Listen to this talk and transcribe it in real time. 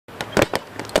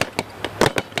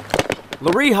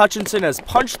Laree Hutchinson has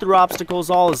punched through obstacles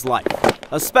all his life,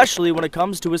 especially when it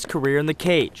comes to his career in the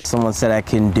cage. Someone said I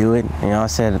couldn't do it. I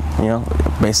said,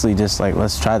 basically just like,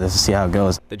 let's try this and see how it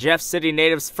goes. The Jeff City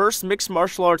native's first mixed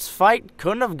martial arts fight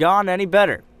couldn't have gone any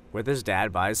better, with his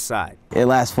dad by his side. It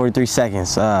lasts 43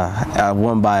 seconds. I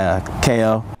won by a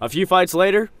KO. A few fights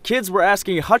later, kids were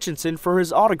asking Hutchinson for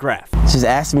his autograph. Just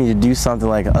asked me to do something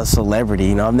like a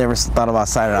celebrity. I've never thought about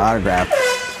signing an autograph.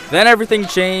 Then everything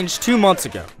changed 2 months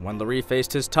ago when Laree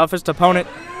faced his toughest opponent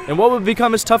in what would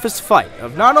become his toughest fight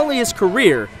of not only his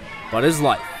career, but his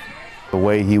life. The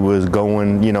way he was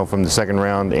going, from the second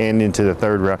round and into the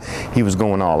third round, he was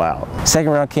going all out.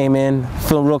 Second round came in,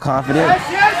 feeling real confident.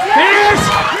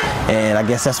 And I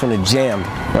guess that's when it jammed.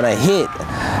 When I hit,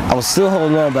 I was still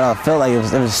holding on, but I felt like it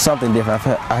was something different.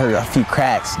 I heard a few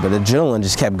cracks, but the adrenaline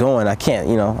just kept going. I can't,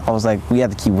 I was like, we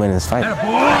have to keep winning this fight.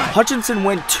 Hutchinson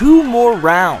went 2 more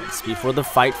rounds before the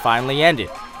fight finally ended.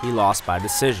 He lost by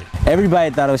decision.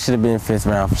 Everybody thought it should have been 5th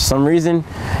round. For some reason,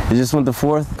 it just went to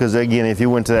 4th. Because again, if you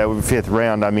went to that 5th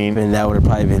round, and that would have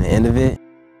probably been the end of it.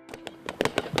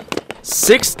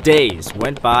 6 days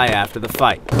went by after the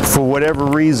fight. For whatever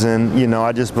reason,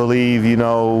 I just believe,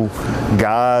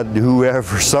 God,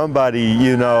 whoever, somebody,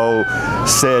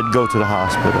 said go to the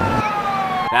hospital.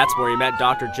 That's where he met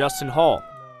Dr. Justin Hall.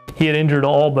 He had injured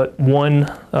all but one,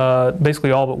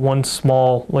 basically all but one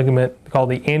small ligament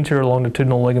called the anterior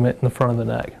longitudinal ligament in the front of the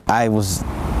neck. I was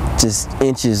just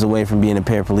inches away from being a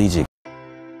paraplegic.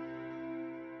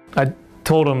 I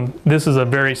told him this is a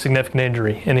very significant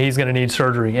injury and he's going to need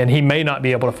surgery and he may not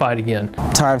be able to fight again.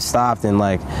 Time stopped and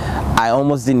I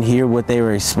almost didn't hear what they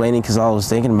were explaining because all I was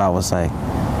thinking about was hey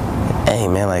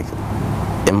man,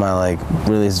 am I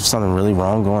really, is something really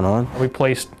wrong going on? We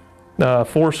placed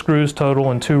 4 screws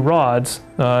total and 2 rods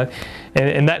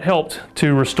and that helped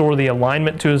to restore the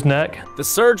alignment to his neck. The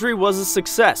surgery was a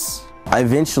success.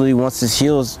 Eventually, once this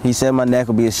heals, he said my neck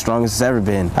will be as strong as it's ever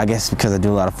been. I guess because I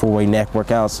do a lot of full-weight neck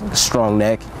workouts, strong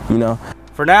neck,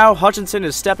 For now, Hutchinson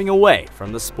is stepping away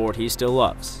from the sport he still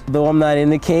loves. Though I'm not in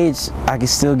the cage, I can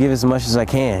still give as much as I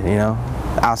can,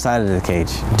 outside of the cage.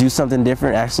 Do something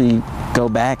different, actually go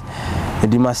back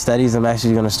and do my studies. I'm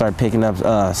actually going to start picking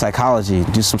up psychology,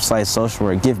 do some slight social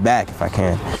work, give back if I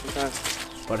can.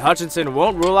 But Hutchinson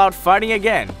won't rule out fighting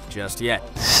again just yet.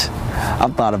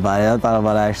 I've thought about it. I thought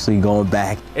about actually going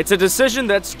back. It's a decision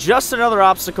that's just another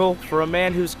obstacle for a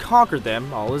man who's conquered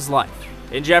them all his life.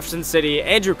 In Jefferson City,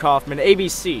 Andrew Kauffman,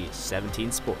 ABC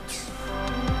 17 Sports.